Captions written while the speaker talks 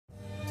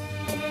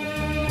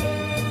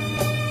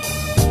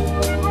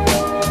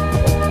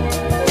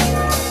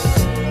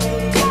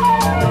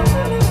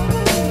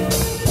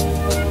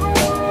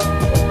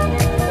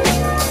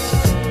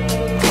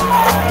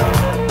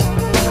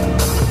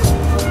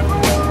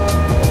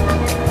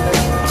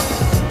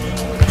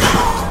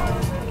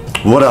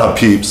What up,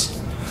 peeps?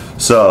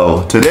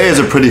 So today is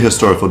a pretty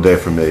historical day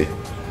for me,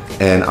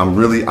 and I'm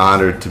really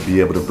honored to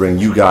be able to bring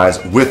you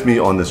guys with me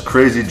on this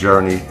crazy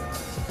journey.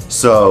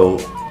 So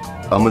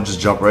I'm gonna just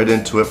jump right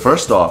into it.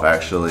 First off,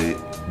 actually,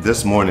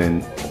 this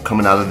morning,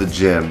 coming out of the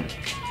gym,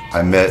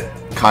 I met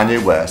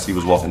Kanye West. He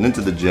was walking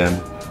into the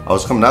gym. I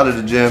was coming out of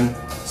the gym,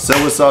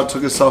 said what's up,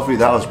 took a selfie.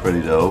 That was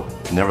pretty dope.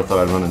 Never thought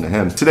I'd run into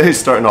him. Today's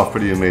starting off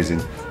pretty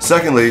amazing.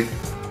 Secondly,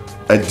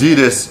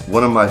 Adidas,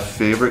 one of my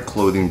favorite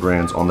clothing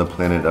brands on the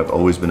planet. I've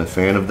always been a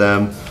fan of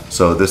them.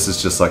 So this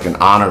is just like an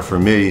honor for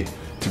me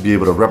to be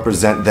able to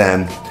represent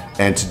them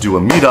and to do a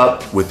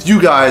meetup with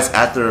you guys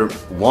at their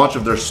launch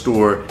of their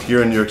store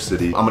here in New York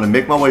City. I'm gonna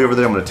make my way over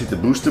there. I'm gonna take the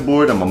booster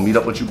board. I'm gonna meet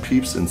up with you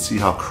peeps and see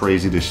how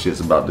crazy this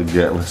shit's about to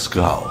get. Let's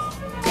go.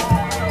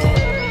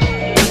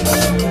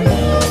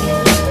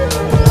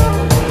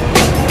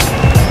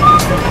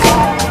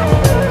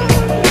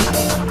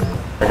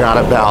 I got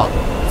about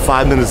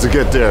 5 minutes to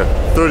get there,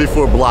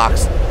 34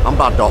 blocks. I'm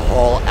about to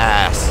haul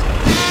ass.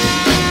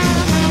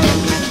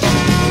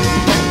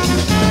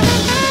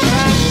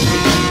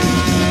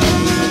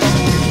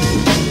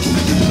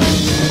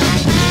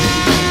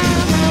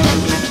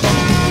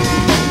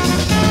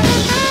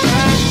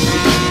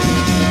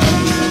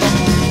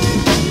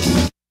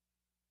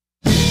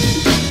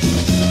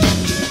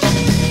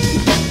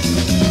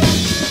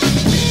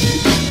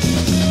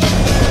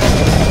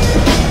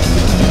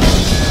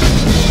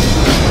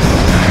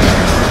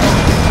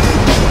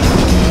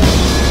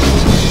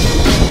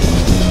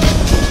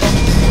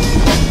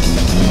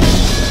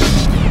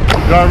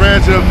 I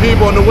ran to the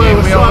people on the way.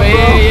 What's up, bro?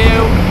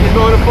 He's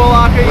going to Foot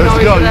Locker. Let's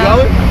go. You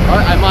going?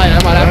 I might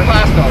have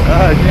class though. All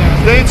right.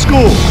 Yeah. Stay in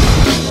school.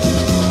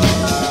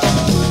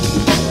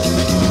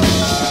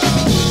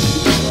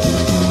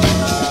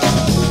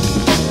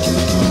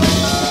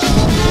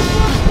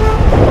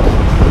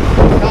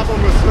 Cop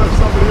almost swept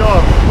somebody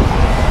off.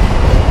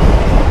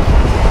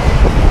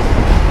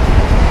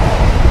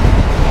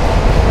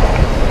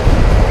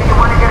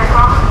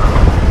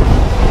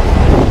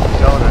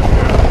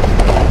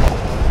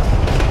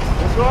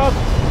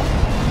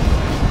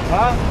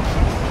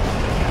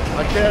 I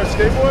can't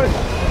skateboard?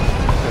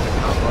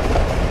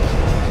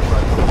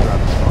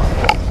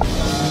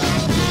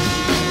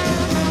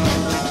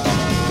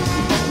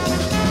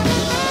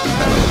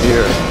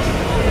 Here. I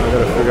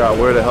gotta figure out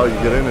where the hell you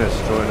get in this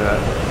joint at.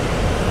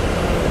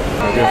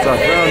 I guess I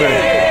found it.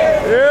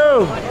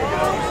 Ew!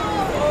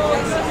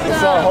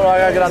 What's up? Hold on, I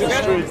gotta get out the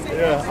street.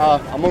 Yeah,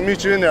 I'm gonna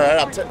meet you in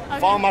there.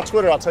 Follow my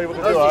Twitter, I'll tell you what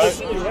to do, alright?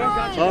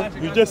 Huh?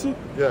 You Jesse?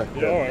 Yeah.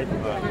 Alright.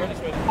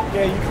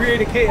 Yeah, you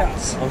created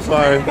chaos. I'm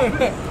sorry.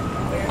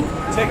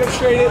 Take them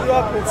straight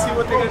up and see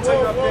what they're gonna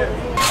take up there.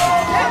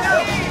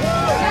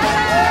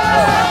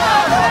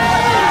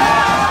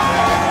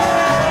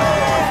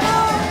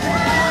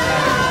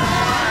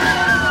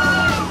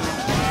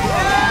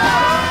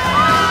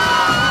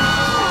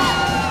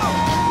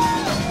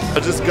 I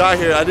just got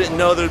here. I didn't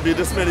know there'd be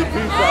this many peeps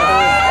out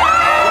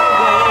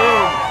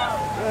here.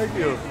 Thank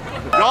you.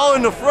 Y'all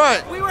in the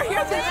front. We were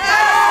here since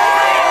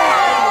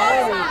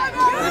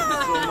Thank you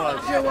so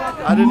much.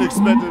 I didn't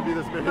expect it to be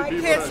this many people. My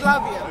kids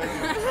love you.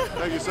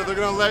 Thank you. So they're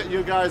gonna let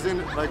you guys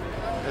in like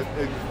at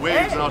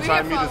waves, and I'll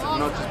try to meet as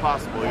much as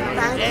possible. You know?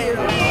 Thank you.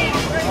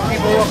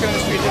 People walking on the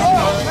street.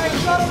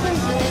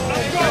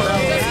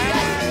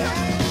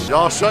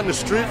 Y'all shutting the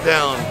street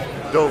down,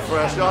 Dope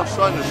Fresh. Y'all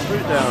shutting the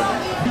street down.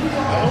 I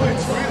only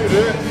tweeted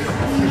it.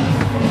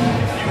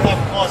 You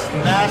have caused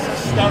mass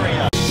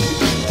hysteria.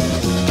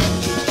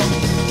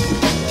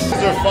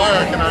 These are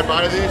fire. Can I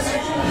buy these?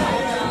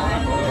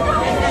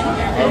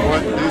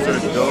 These are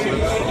dope.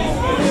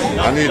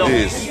 I need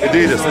these.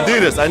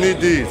 Adidas, I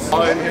need these.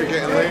 All in here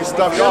getting laced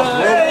up. Y'all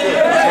broke it.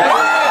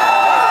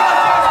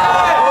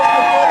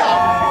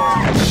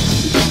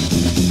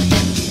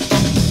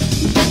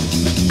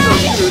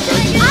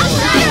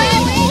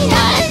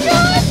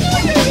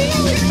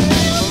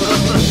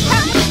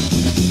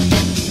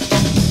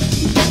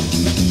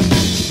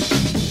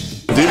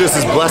 Adidas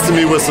is blessing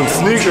me with some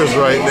sneakers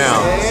right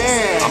now.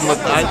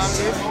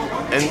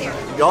 And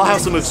y'all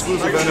have some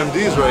exclusive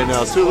NMDs right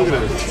now too. Look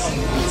at this.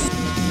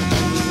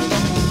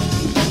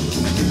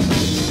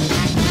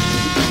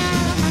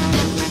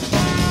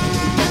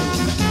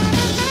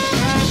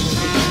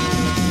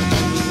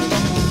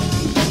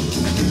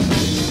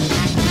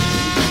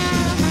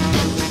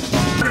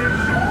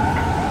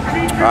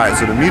 Alright,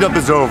 so the meetup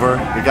is over.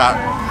 It got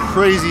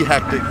crazy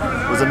hectic.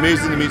 It was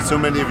amazing to meet so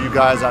many of you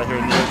guys out here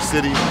in New York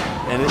City.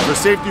 And for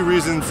safety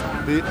reasons,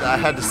 I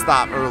had to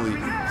stop early.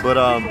 But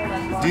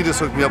Adidas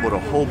hooked me up with a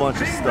whole bunch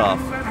of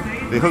stuff.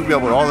 They hooked me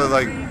up with all the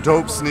like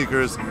dope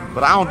sneakers,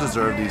 but I don't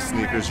deserve these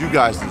sneakers. You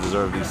guys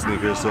deserve these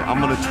sneakers. So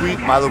I'm gonna tweet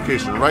my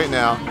location right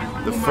now.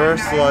 The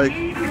first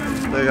they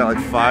got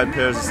like 5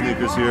 pairs of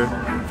sneakers here.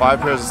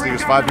 5 pairs of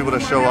sneakers, 5 people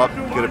that show up,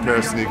 get a pair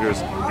of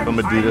sneakers from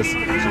Adidas.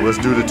 So let's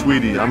do the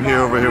tweety. I'm here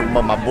over here with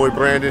my boy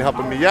Brandon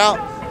helping me out.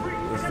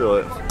 Let's do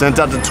it. Sent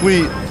out the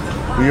tweet.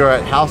 We are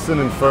at Houston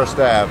and First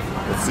Ave.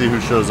 Let's see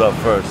who shows up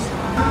first.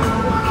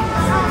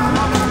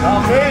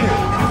 Y'all made it.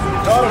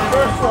 Y'all the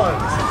first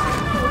ones.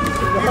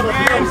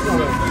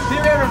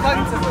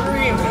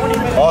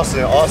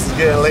 Austin's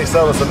getting laced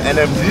up with some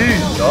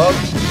NMD, dog.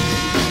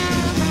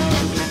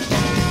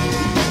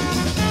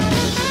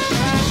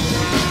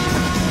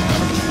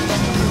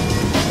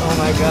 Oh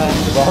my god.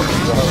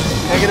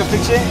 Can I get a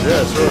picture?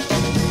 Yeah, sure.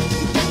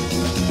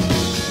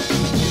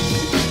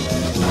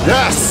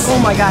 Yes! Oh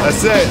my god.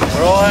 That's it.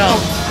 We're all out.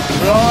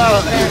 We're all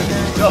out.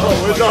 Yo,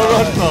 where's y'all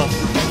run from?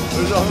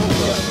 Where's y'all run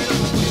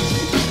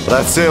from?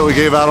 That's it. We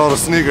gave out all the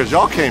sneakers.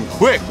 Y'all came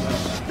quick.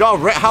 Y'all,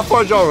 how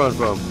far did y'all run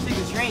from? Take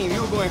the train.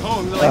 You were going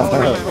home. You were like,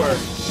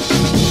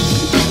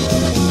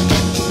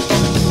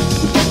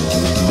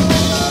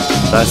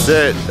 That's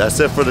it. That's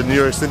it for the New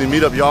York City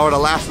meetup. Y'all are the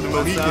last of the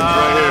Mohicans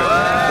right here.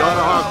 Y'all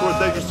are hardcore.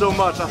 Thank you so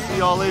much. I'll see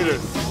y'all later.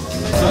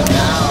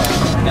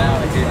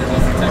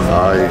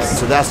 Nice.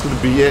 So that's going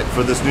to be it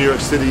for this New York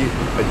City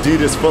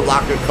Adidas Foot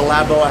Locker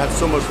collabo. I had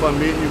so much fun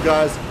meeting you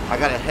guys. I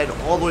got to head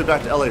all the way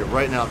back to LA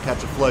right now,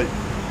 catch a flight.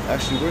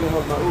 Actually, where the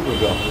hell did my Uber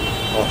go?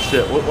 Oh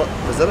shit, what,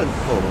 is that a,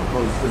 hold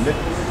on, the Nick?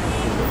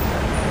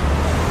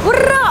 What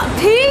up,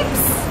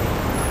 peeps?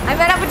 I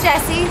met up with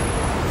Jesse,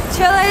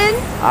 chilling.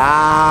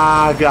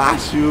 Ah,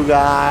 got you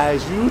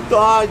guys. You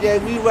thought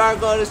that we weren't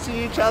going to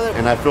see each other?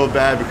 And I feel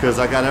bad because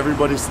I got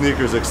everybody's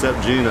sneakers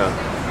except Gina.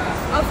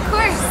 Of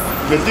course.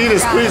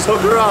 Adidas, please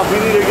hook her up. We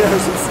need to get her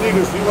some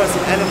sneakers. We want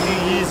some NMD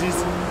Yeezys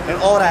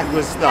and all that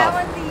good stuff.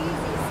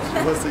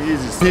 That was the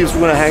easiest. What's the Yeezys? Peeps,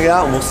 we're gonna hang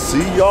out and we'll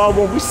see y'all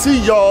when we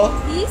see y'all.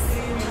 Peace.